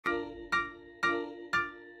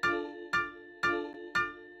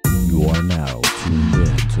You are now tuned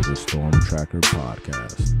in to the Storm Tracker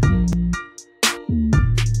podcast.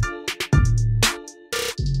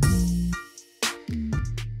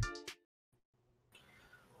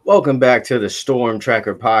 Welcome back to the Storm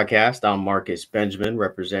Tracker podcast. I'm Marcus Benjamin,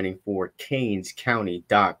 representing for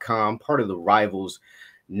CanesCounty.com, part of the Rivals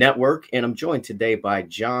Network. And I'm joined today by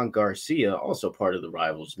John Garcia, also part of the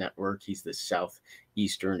Rivals Network. He's the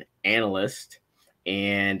Southeastern analyst,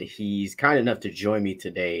 and he's kind enough to join me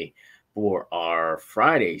today for our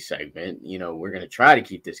Friday segment. You know, we're going to try to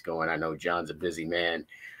keep this going. I know John's a busy man,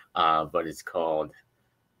 but it's called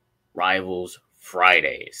Rivals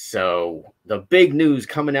Friday. So the big news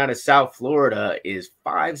coming out of South Florida is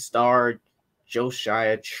five-star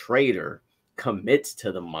Joshisa Trader commits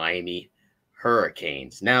to the Miami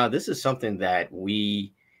Hurricanes. Now, this is something that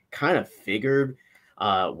we kind of figured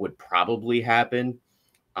would probably happen.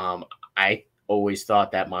 I always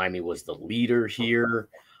thought that Miami was the leader here.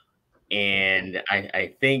 And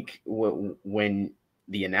I think when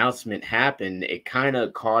the announcement happened, it kind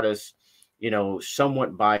of caught us, you know,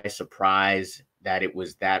 somewhat by surprise that it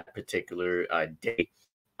was that particular day.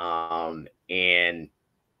 But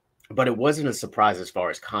it wasn't a surprise as far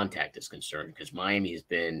as contact is concerned, because Miami has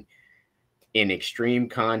been in extreme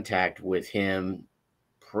contact with him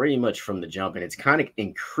pretty much from the jump. And it's kind of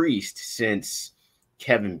increased since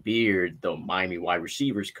Kevin Beard, the Miami wide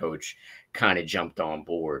receivers coach, kind of jumped on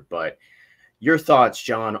board. But your thoughts,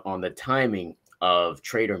 John, on the timing of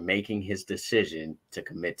Trader making his decision to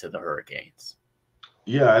commit to the Hurricanes?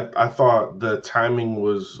 Yeah, I thought the timing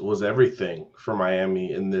was everything for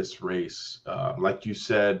Miami in this race. Like you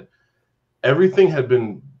said, everything had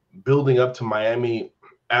been building up to Miami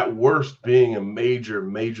at worst being a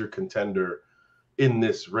major contender in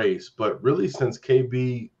this race. But really, since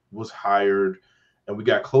KB was hired and we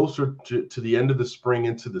got closer to the end of the spring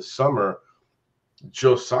into the summer,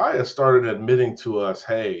 Joshisa started admitting to us,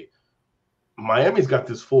 hey, Miami's got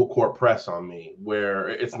this full court press on me where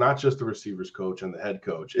it's not just the receivers coach and the head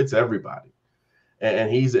coach, it's everybody.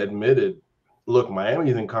 And he's admitted, look,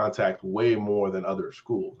 Miami's in contact way more than other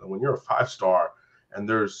schools. And when you're a five-star and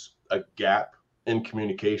there's a gap in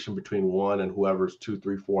communication between one and whoever's 2,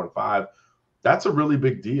 3, 4, and 5, that's a really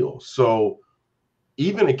big deal. So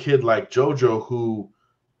even a kid like JoJo, who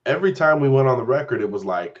every time we went on the record, it was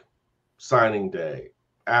like signing day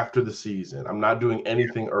after the season. I'm not doing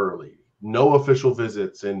anything early. No official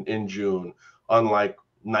visits in June, unlike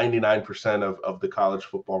 99% of the college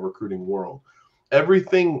football recruiting world.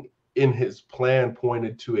 Everything in his plan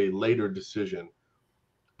pointed to a later decision,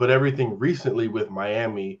 but everything recently with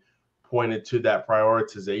Miami pointed to that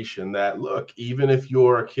prioritization that, look, even if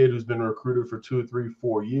you're a kid who's been recruited for 2, 3,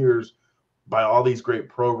 4 years by all these great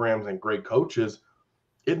programs and great coaches,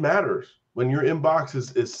 it matters. When your inbox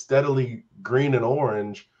is steadily green and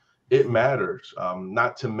orange, it matters.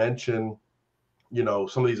 Not to mention, you know,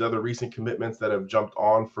 some of these other recent commitments that have jumped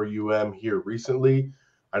on for here recently.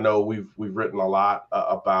 I know we've written a lot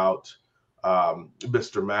about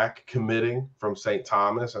Mr. Mack committing from St.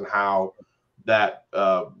 Thomas and how that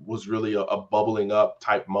was really a bubbling up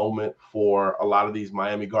type moment for a lot of these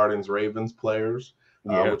Miami Gardens Ravens players,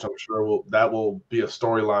 which I'm sure will be a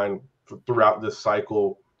storyline throughout this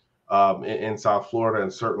cycle in South Florida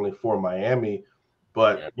and certainly for Miami.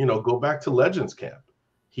 But, you know, go back to Legends Camp.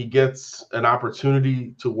 He gets an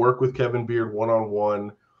opportunity to work with Kevin Beard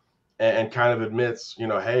one-on-one and kind of admits, you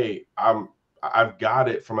know, hey, I've got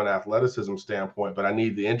it from an athleticism standpoint, but I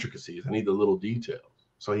need the intricacies. I need the little details.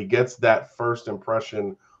 So he gets that first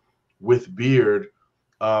impression with Beard,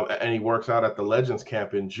 and he works out at the Legends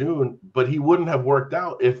Camp in June. But he wouldn't have worked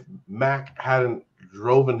out if Mack hadn't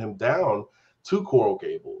driven him down to Coral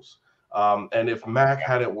Gables. And if Mack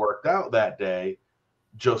hadn't worked out that day,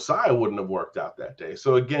 Joshisa wouldn't have worked out that day.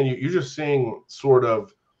 So again, you're just seeing sort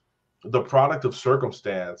of the product of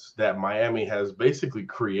circumstance that Miami has basically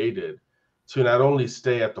created to not only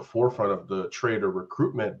stay at the forefront of the Trader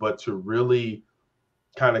recruitment, but to really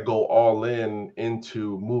kind of go all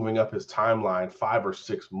into moving up his timeline 5 or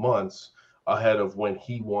 6 months ahead of when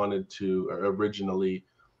he wanted to originally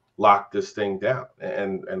lock this thing down.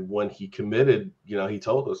 And when he committed, you know, he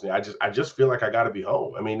told us, I just feel like I got to be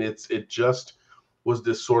home. I mean, it just was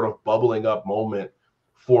this sort of bubbling up moment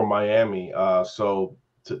for Miami. So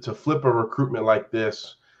to flip a recruitment like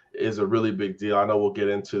this is a really big deal. I know we'll get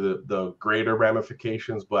into the greater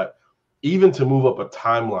ramifications, but even to move up a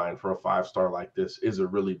timeline for a five-star like this is a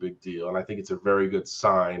really big deal. And I think it's a very good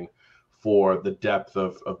sign for the depth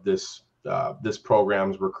of this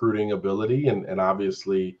program's recruiting ability. And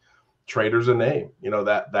obviously Trader's a name, you know,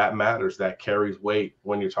 that matters, that carries weight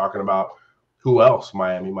when you're talking about who else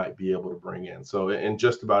Miami might be able to bring in. So in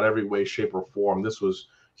just about every way, shape, or form, this was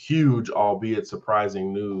huge, albeit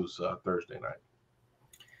surprising news Thursday night.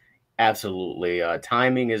 Absolutely.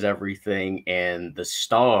 Timing is everything, and the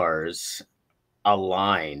stars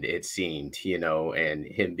aligned, it seemed, and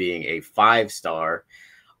him being a 5-star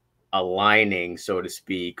aligning, so to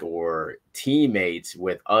speak, or teammates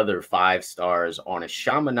with other 5-stars on a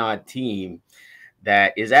Chaminade team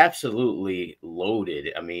that is absolutely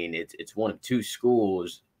loaded. I mean, it's one of two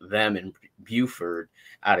schools, them and Buford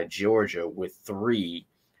out of Georgia, with 3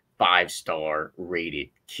 5-star rated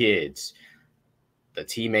kids. The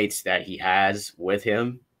teammates that he has with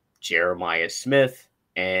him, Jeremiah Smith,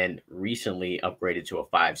 and recently upgraded to a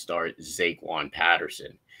 5-star Zaquan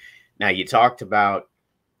Patterson. Now, you talked about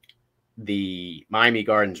the Miami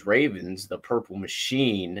Gardens Ravens, the purple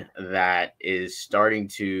machine that is starting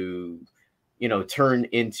to, turn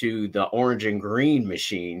into the orange and green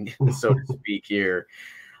machine, so to speak, here,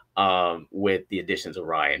 with the additions of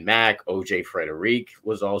Ryan Mack. OJ Frederic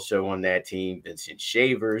was also on that team. Vincent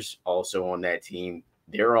Shavers also on that team.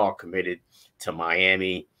 They're all committed to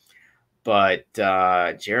Miami. But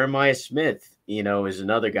Jeremiah Smith, is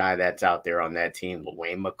another guy that's out there on that team.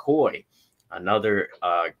 Wayne McCoy, another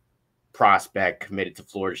prospect committed to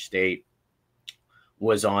Florida State,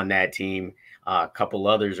 was on that team. A couple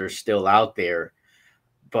others are still out there.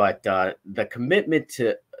 But the commitment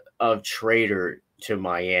of Trader to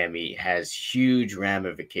Miami has huge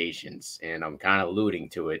ramifications, and I'm kind of alluding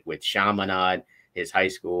to it with Chaminade, his high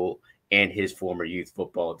school, and his former youth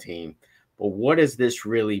football team. But what does this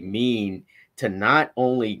really mean to not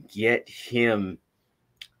only get him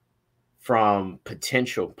from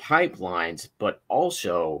potential pipelines, but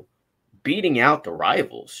also beating out the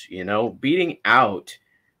rivals, beating out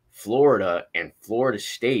Florida and Florida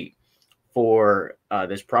State for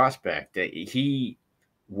this prospect? He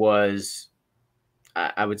was,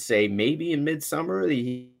 I would say, maybe in midsummer,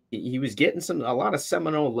 he was getting a lot of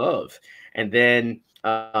Seminole love, and then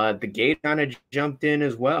the gate kind of jumped in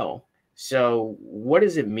as well. So, what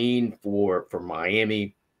does it mean for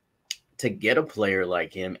Miami to get a player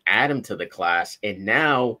like him, add him to the class, and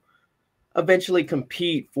now eventually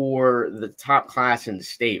compete for the top class in the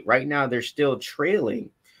state? Right now, they're still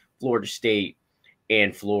trailing Florida State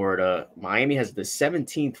and Florida. Miami has the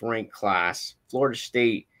 17th ranked class. Florida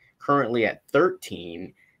State currently at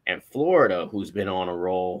 13, and Florida, who's been on a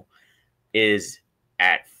roll, is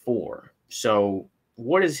at 4. So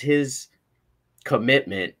what does his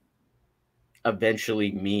commitment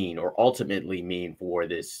eventually mean, or ultimately mean, for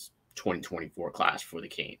this 2024 class for the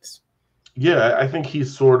Canes? Yeah, I think he'll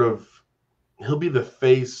be the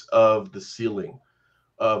face of the ceiling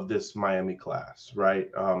of this Miami class,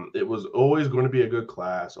 right? It was always going to be a good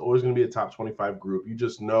class, always going to be a top 25 group. You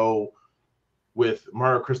just know, with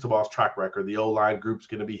Mario Cristobal's track record, the O-line group's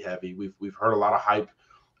going to be heavy. We've heard a lot of hype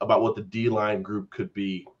about what the D-line group could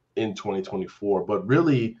be in 2024, but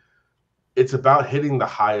really it's about hitting the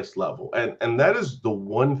highest level. And that is the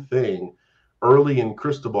one thing early in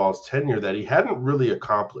Cristobal's tenure that he hadn't really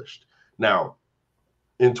accomplished. Now,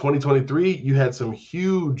 in 2023, you had some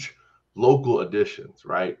huge local additions,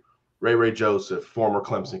 right? Ray Joseph, former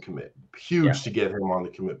Clemson commit, huge to get him on the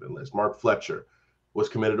commitment list. Mark Fletcher was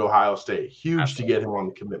committed to Ohio State, huge to get him on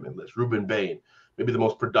the commitment list. Ruben Bain, maybe the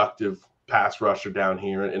most productive pass rusher down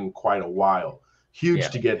here in quite a while, huge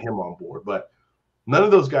to get him on board. But none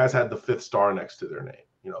of those guys had the 5th star next to their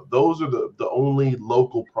name. Those are the only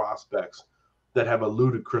local prospects that have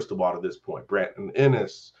eluded Cristobal to this point. Brandon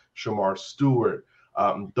Ennis, Shamar Stewart,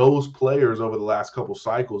 those players over the last couple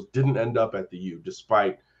cycles didn't end up at the U,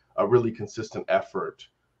 despite a really consistent effort,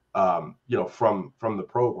 from the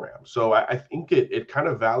program. So I think it kind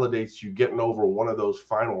of validates you getting over one of those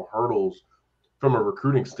final hurdles from a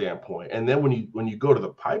recruiting standpoint. And then when you go to the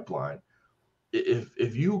pipeline,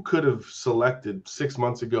 if you could have selected 6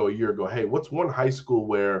 months ago, a year ago, hey, what's one high school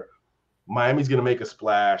where Miami's going to make a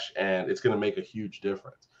splash and it's going to make a huge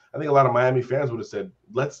difference? I think a lot of Miami fans would have said,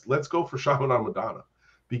 let's go for Chaminade Madonna,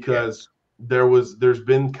 because there's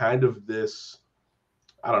been kind of this,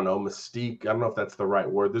 I don't know, mystique. I don't know if that's the right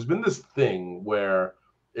word. There's been this thing where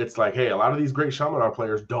it's like, hey, a lot of these great Chaminade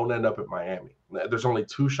players don't end up at Miami. There's only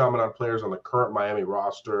 2 Chaminade players on the current Miami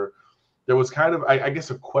roster. There was kind of, I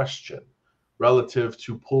guess, a question relative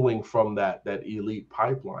to pulling from that elite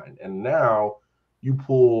pipeline. And now you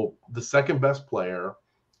pull the second best player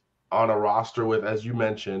on a roster with, as you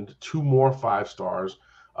mentioned, 2 more 5 stars,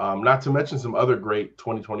 not to mention some other great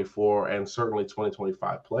 2024 and certainly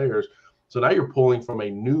 2025 players. So now you're pulling from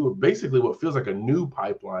basically what feels like a new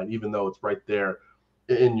pipeline, even though it's right there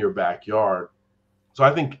in your backyard. So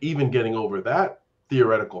I think even getting over that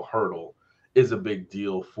theoretical hurdle is a big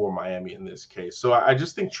deal for Miami in this case. So I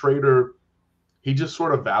just think Trader, he just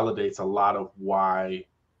sort of validates a lot of why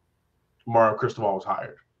Mario Cristobal was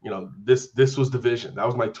hired. This was the vision. That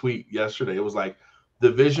was my tweet yesterday. It was like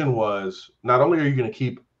the vision was not only are you going to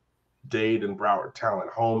keep Dade and Broward talent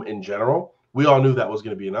home in general, we all knew that was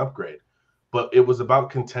going to be an upgrade, but it was about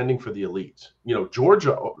contending for the elites.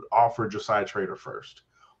 Georgia offered Josiah Trader first.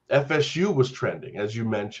 FSU was trending, as you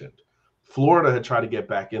mentioned. Florida had tried to get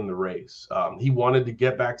back in the race. He wanted to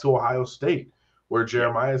get back to Ohio State, where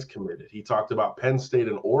Jeremiah is committed. He talked about Penn State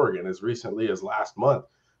and Oregon as recently as last month,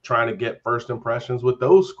 trying to get first impressions with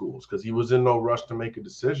those schools because he was in no rush to make a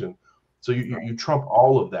decision. So you trump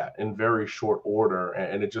all of that in very short order,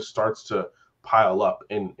 and it just starts to pile up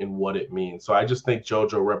in what it means. So I just think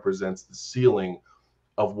JoJo represents the ceiling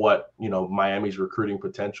of what Miami's recruiting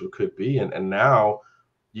potential could be, and now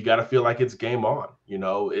you got to feel like it's game on.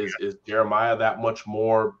 Is Jeremiah that much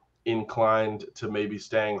more inclined to maybe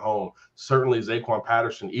staying home? Certainly Zaquan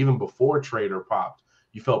Patterson, even before Trader popped,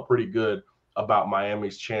 you felt pretty good about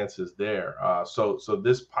Miami's chances there. So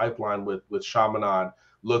this pipeline with Chaminade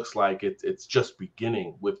looks like it's just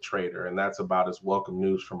beginning with Trader, and that's about as welcome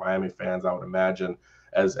news for Miami fans, I would imagine,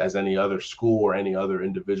 as any other school or any other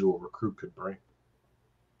individual recruit could bring.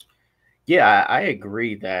 Yeah, I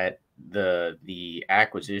agree that the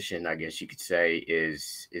acquisition, I guess you could say,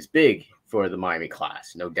 is big for the Miami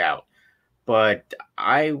class, no doubt. But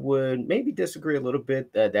I would maybe disagree a little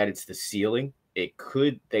bit that it's the ceiling. They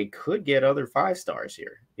could get other 5-stars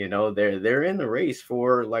here. They're in the race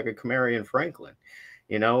for like a Kamarion Franklin.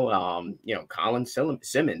 Colin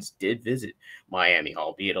Simmons did visit Miami,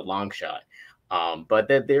 albeit a long shot. But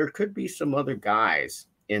that there could be some other guys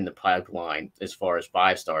in the pipeline as far as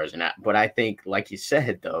 5-stars. But I think, like you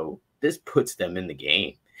said, though, this puts them in the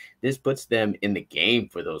game. This puts them in the game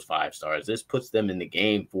for those 5-stars. This puts them in the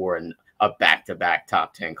game for a back-to-back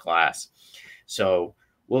top 10 class. So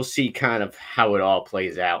we'll see kind of how it all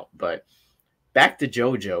plays out. But back to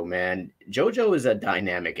JoJo, man. JoJo is a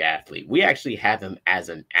dynamic athlete. We actually have him as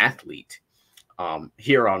an athlete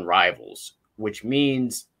here on Rivals, which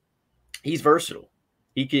means he's versatile.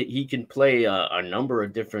 He can play a number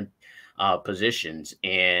of different positions,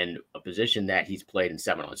 and a position that he's played in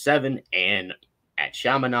 7-on-7 and at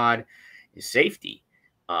Chaminade is safety.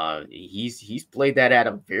 He's played that at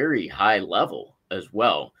a very high level as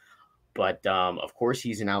well. But of course,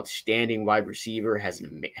 he's an outstanding wide receiver,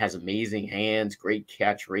 has amazing hands, great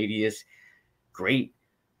catch radius, great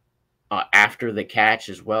after the catch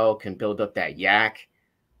as well, can build up that yak.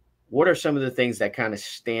 What are some of the things that kind of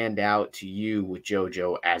stand out to you with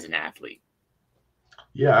JoJo as an athlete?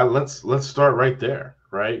 Yeah, let's start right there,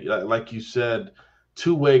 right? Like you said,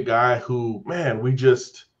 two-way guy who, man, we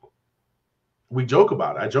joke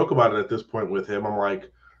about it. I joke about it at this point with him. I'm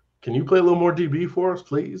like, can you play a little more DB for us,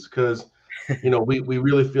 please? Because we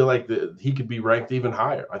really feel like he could be ranked even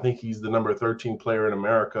higher. I think he's the number 13 player in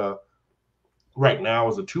America right now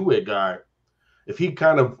as a two-way guy. If he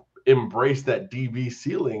kind of embraced that DB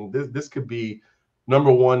ceiling, this could be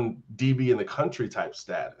number one DB in the country type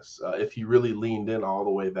status if he really leaned in all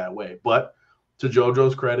the way that way. But to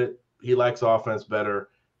JoJo's credit, he likes offense better.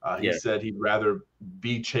 He said he'd rather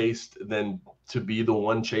be chased than to be the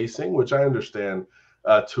one chasing, which I understand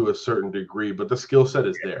to a certain degree. But the skill set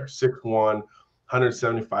is there. 6'1",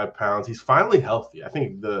 175 pounds. He's finally healthy. I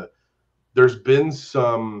think there's been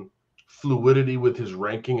some fluidity with his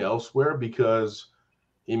ranking elsewhere because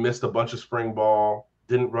he missed a bunch of spring ball,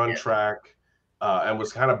 didn't run track, and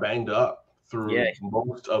was kind of banged up through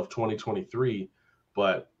most of 2023.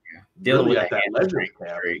 But really at that Legends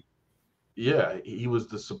camp, he was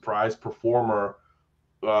the surprise performer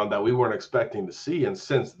that we weren't expecting to see. And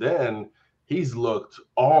since then, he's looked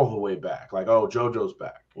all the way back. Like, oh, JoJo's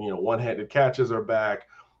back. One-handed catches are back.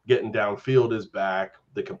 Getting downfield is back.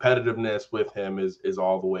 The competitiveness with him is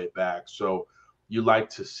all the way back. So you like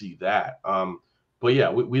to see that. But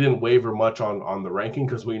yeah, we didn't waver much on the ranking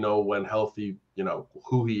because we know when healthy,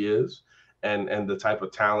 who he is and the type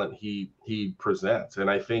of talent he presents. And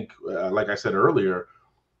I think, like I said earlier,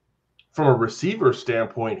 from a receiver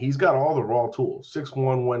standpoint, he's got all the raw tools.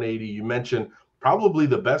 6'1", 180. You mentioned probably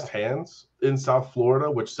the best hands in South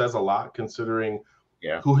Florida, which says a lot considering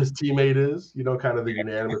who his teammate is, kind of the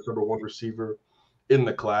unanimous number one receiver in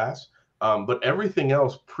the class. But everything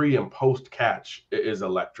else pre and post catch is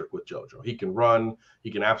electric with JoJo. He can run.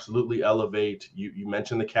 He can absolutely elevate. You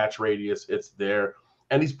mentioned the catch radius. It's there.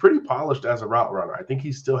 And he's pretty polished as a route runner. I think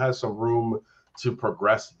he still has some room to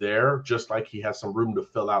progress there, just like he has some room to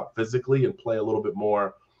fill out physically and play a little bit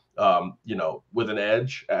more, with an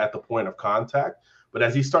edge at the point of contact. But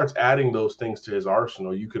as he starts adding those things to his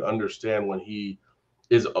arsenal, you could understand when he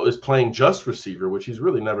is playing just receiver, which he's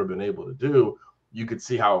really never been able to do. You could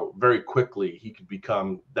see how very quickly he could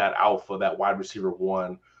become that alpha, that wide receiver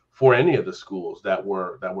one for any of the schools that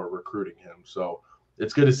were recruiting him. So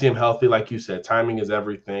it's good to see him healthy. Like you said, timing is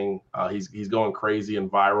everything. He's going crazy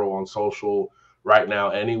and viral on social right now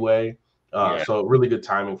anyway. So really good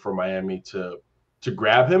timing for Miami to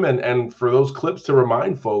grab him and for those clips to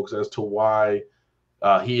remind folks as to why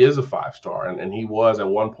he is a 5-star, and he was at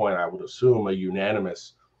one point, I would assume, a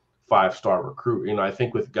unanimous 5-star recruit. You know, I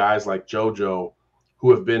think with guys like JoJo, who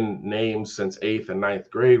have been named since 8th and 9th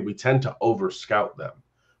grade, we tend to over-scout them.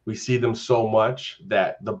 We see them so much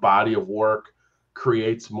that the body of work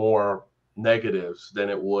creates more negatives than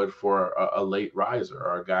it would for a late riser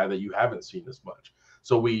or a guy that you haven't seen as much.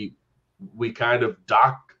 So we kind of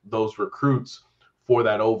dock those recruits for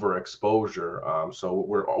that overexposure. So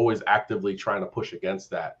we're always actively trying to push against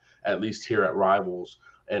that, at least here at Rivals,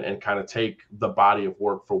 and kind of take the body of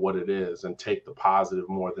work for what it is and take the positive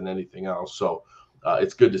more than anything else. So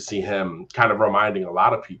it's good to see him kind of reminding a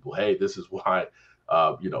lot of people, hey, this is why,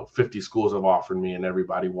 50 schools have offered me and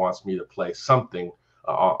everybody wants me to play something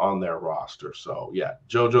on their roster. So yeah,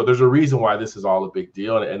 JoJo, there's a reason why this is all a big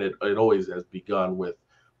deal. And it always has begun with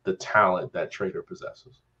the talent that Trader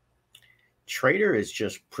possesses. Trader is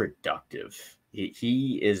just productive.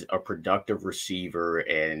 He is a productive receiver,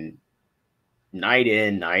 and night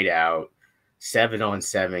in, night out,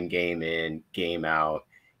 7-on-7, game in, game out,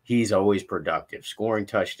 he's always productive, scoring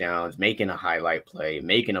touchdowns, making a highlight play,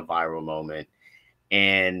 making a viral moment.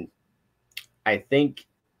 And I think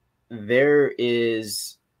there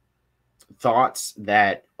is thoughts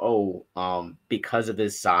that, because of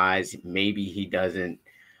his size, maybe he doesn't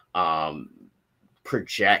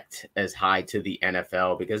project as high to the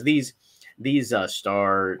NFL, because these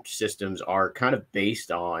star systems are kind of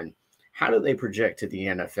based on how do they project to the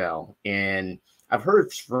NFL. And I've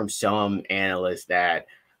heard from some analysts that,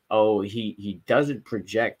 he doesn't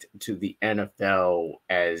project to the NFL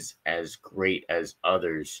as great as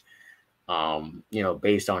others,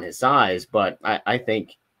 based on his size. But I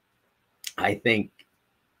think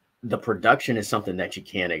the production is something that you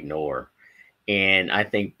can't ignore. And I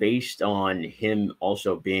think based on him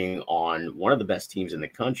also being on one of the best teams in the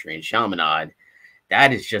country in Chaminade,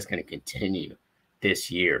 that is just going to continue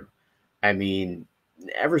this year. I mean,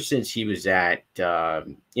 ever since he was at,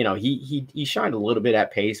 he shined a little bit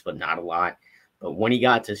at Pace, but not a lot. But when he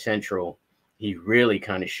got to Central, he really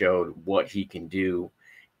kind of showed what he can do.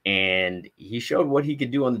 And he showed what he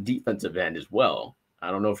could do on the defensive end as well.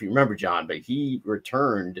 I don't know if you remember, John, but he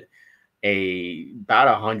returned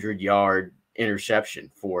about 100-yard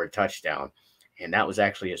interception for a touchdown, and that was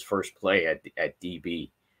actually his first play at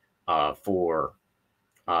DB for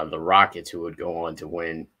the Rockets, who would go on to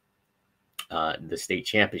win the state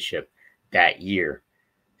championship that year.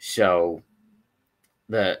 So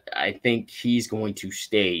I think he's going to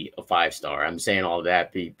stay a 5-star. I'm saying all of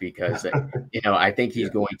that because I think he's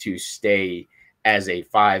going to stay as a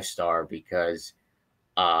 5-star because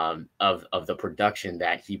of the production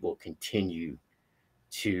that he will continue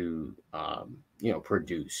to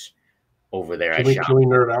produce over there. Can we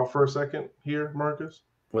nerd out for a second here, Marcus?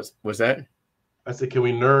 What's that? I said, can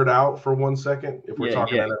we nerd out for 1 second if we're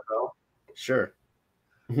talking NFL? Sure.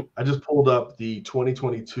 I just pulled up the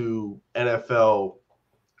 2022 NFL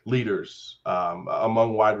leaders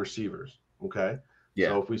among wide receivers. Okay. Yeah.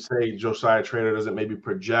 So if we say Joshisa Trader doesn't maybe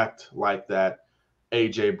project like that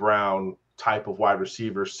AJ Brown type of wide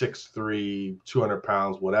receiver, 6'3", 200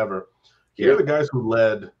 pounds, whatever. Here are the guys who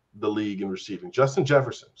led the league in receiving. Justin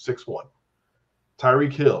Jefferson, 6'1".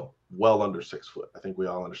 Tyreek Hill, well under 6 foot. I think we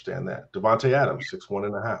all understand that. Devontae Adams,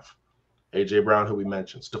 6'1.5". AJ Brown, who we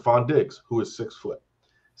mentioned. Stephon Diggs, who is 6 foot.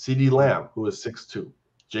 CeeDee Lamb, who is 6'2".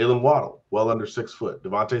 Jalen Waddle, well under 6 foot.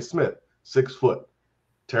 Devontae Smith, 6 foot.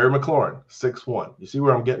 Terry McLaurin, 6'1". You see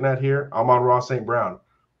where I'm getting at here? Amon-Ra St. Brown,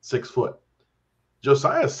 6 foot.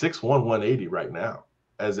 Josiah is 6'1", 180 right now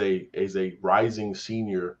as a rising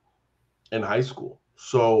senior in high school.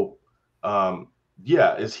 So,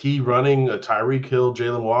 is he running a Tyreek Hill,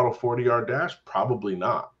 Jalen Waddle 40-yard dash? Probably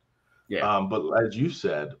not. Yeah. But as you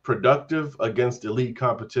said, productive against elite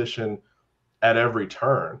competition at every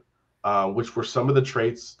turn, which were some of the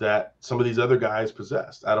traits that some of these other guys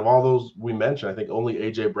possessed. Out of all those we mentioned, I think only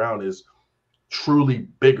AJ Brown is truly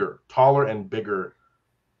bigger, taller and bigger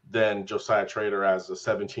than Joshisa Trader as a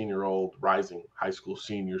 17-year-old rising high school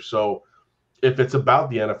senior. So if it's about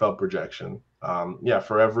the NFL projection,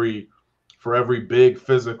 for every big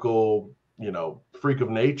physical, freak of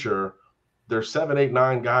nature, there's 7, 8,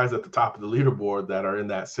 9 guys at the top of the leaderboard that are in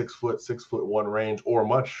that 6'1" range or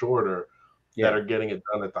much shorter that are getting it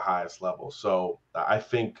done at the highest level. So I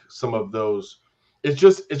think some of those, it's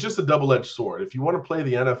just a double-edged sword. If you want to play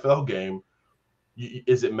the NFL game,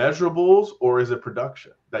 is it measurables or is it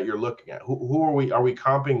production that you're looking at? Who are we? Are we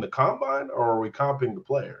comping the combine or are we comping the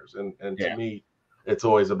players? And to me, it's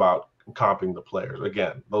always about comping the players.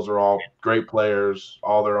 Again, those are all great players,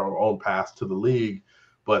 all their own paths to the league,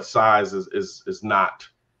 but size is not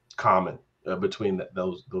common between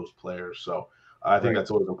those players. So I think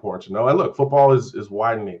that's always important to know. And look, football is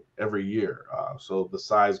widening every year, so the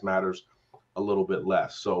size matters a little bit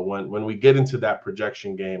less. So when we get into that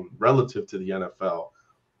projection game relative to the NFL,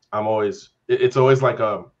 it's always like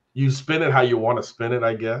you spin it how you want to spin it,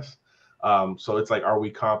 I guess. So it's like, are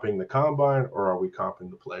we comping the combine or are we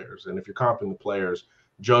comping the players? And if you're comping the players,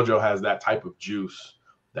 JoJo has that type of juice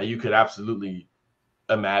that you could absolutely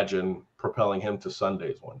imagine propelling him to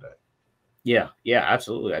Sundays one day. Yeah,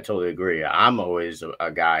 absolutely. I totally agree. I'm always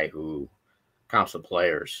a guy who comps the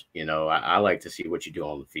players. You know, I like to see what you do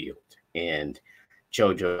on the field. And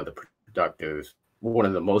JoJo, one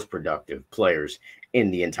of the most productive players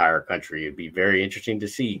in the entire country. It'd be very interesting to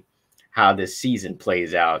see how this season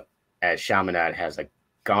plays out, as Chaminade has a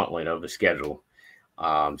gauntlet of a schedule,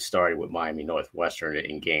 starting with Miami Northwestern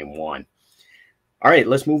in game 1. All right,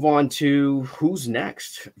 let's move on to who's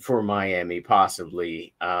next for Miami,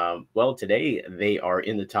 possibly. Well, today they are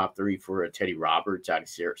in the top 3 for Teddy Roberts out of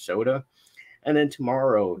Sarasota. And then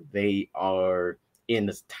tomorrow they are in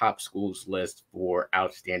the top schools list for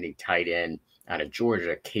outstanding tight end out of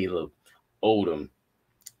Georgia, Caleb Odom.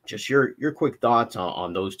 Just your quick thoughts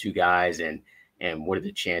on those two guys and what are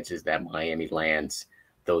the chances that Miami lands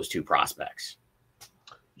those two prospects?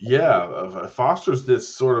 Yeah, Foster's this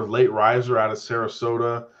sort of late riser out of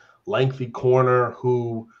Sarasota, lengthy corner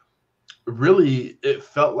who really, it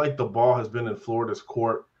felt like the ball has been in Florida's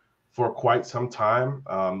court for quite some time.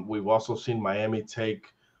 We've also seen Miami take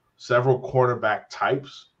several cornerback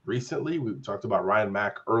types recently. We talked about Ryan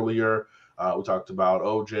Mack earlier. We talked about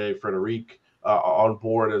OJ Frederic on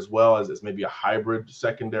board, as well as maybe a hybrid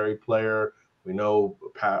secondary player. We know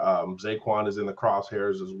Zaquan is in the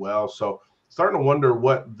crosshairs as well. So starting to wonder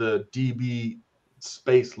what the DB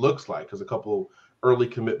space looks like, because a couple early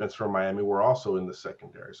commitments from Miami were also in the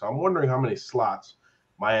secondary. So I'm wondering how many slots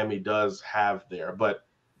Miami does have there. But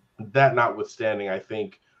that notwithstanding, I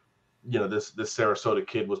think, this Sarasota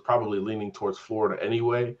kid was probably leaning towards Florida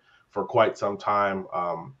anyway for quite some time.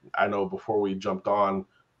 I know before we jumped on,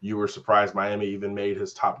 you were surprised Miami even made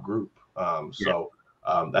his top group. So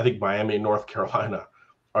I think Miami and North Carolina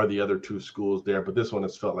are the other two schools there, but this one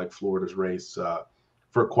has felt like Florida's race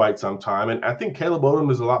for quite some time. And I think Caleb Odom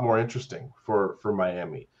is a lot more interesting for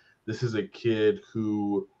Miami. This is a kid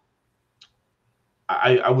who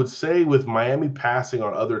I would say, with Miami passing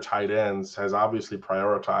on other tight ends, has obviously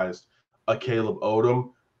prioritized a Caleb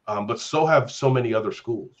Odom, but so have so many other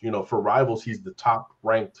schools. For Rivals, he's the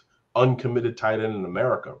top-ranked uncommitted tight end in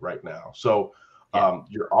America right now. So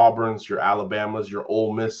your Auburns, your Alabamas, your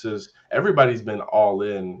Ole Misses, everybody's been all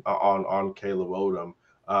in on Caleb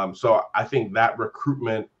Odom. So I think that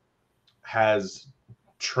recruitment has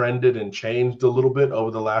trended and changed a little bit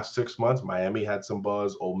over the last 6 months. Miami had some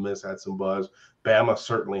buzz. Ole Miss had some buzz. Bama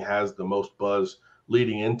certainly has the most buzz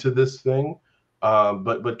leading into this thing.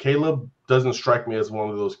 But Caleb doesn't strike me as one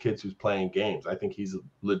of those kids who's playing games. I think he's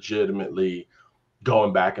legitimately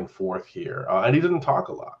going back and forth here. And he didn't talk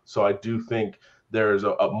a lot. So I do think there's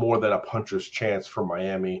a more than a puncher's chance for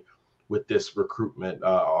Miami with this recruitment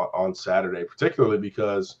on Saturday, particularly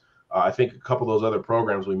because I think a couple of those other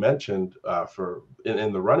programs we mentioned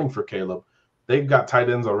in the running for Caleb, they've got tight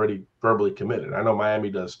ends already verbally committed. I know Miami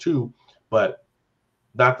does too, but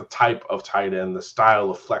not the type of tight end, the style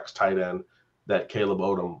of flex tight end that Caleb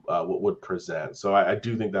Odom would present. So I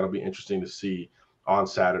do think that'll be interesting to see on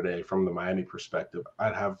Saturday from the Miami perspective.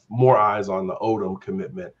 I'd have more eyes on the Odom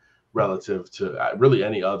commitment relative to really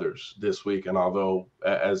any others this week. And although,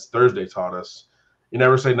 as Thursday taught us, you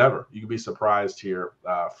never say never. You can be surprised here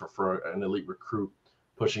for an elite recruit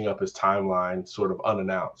pushing up his timeline sort of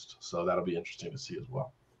unannounced. So that'll be interesting to see as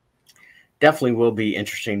well. Definitely will be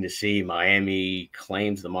interesting to see. Miami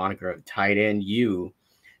claims the moniker of tight end U.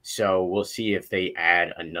 So we'll see if they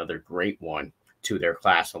add another great one to their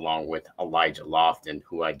class, along with Elijah Lofton,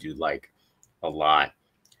 who I do like a lot.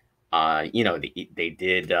 They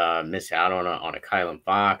did miss out on a Kylan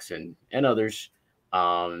Fox and others.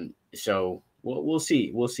 So we'll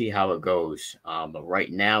see. We'll see how it goes. But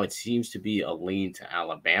right now it seems to be a lean to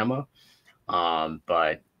Alabama.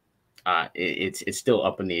 But it's still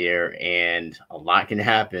up in the air, and a lot can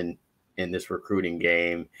happen in this recruiting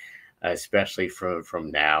game, especially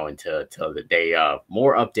from now until the day of.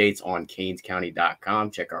 More updates on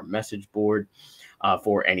CanesCounty.com. Check our message board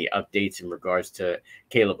for any updates in regards to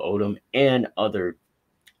Caleb Odom and other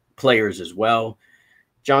players as well.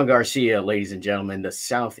 John Garcia, ladies and gentlemen, the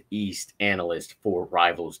Southeast analyst for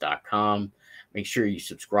Rivals.com. Make sure you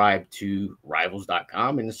subscribe to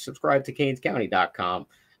Rivals.com and subscribe to CanesCounty.com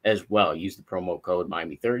as well. Use the promo code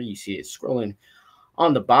Miami30. You see it scrolling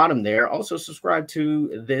on the bottom there. Also subscribe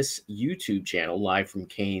to this YouTube channel live from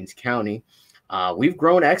Canes County. We've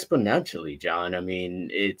grown exponentially, John. I mean,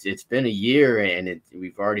 it's been a year and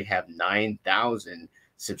we've already have 9,000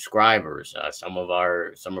 subscribers. Some of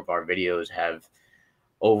our videos have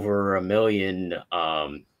over 1 million,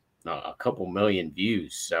 a couple million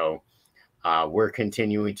views. So we're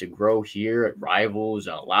continuing to grow here at Rivals.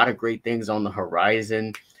 A lot of great things on the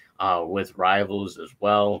horizon with Rivals as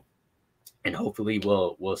well. And hopefully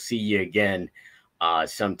we'll see you again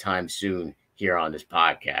sometime soon here on this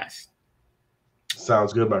podcast.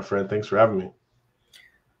 Sounds good, my friend. Thanks for having me.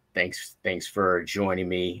 Thanks for joining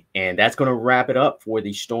me. And that's going to wrap it up for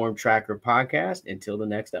the Storm Tracker podcast. Until the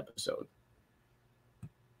next episode.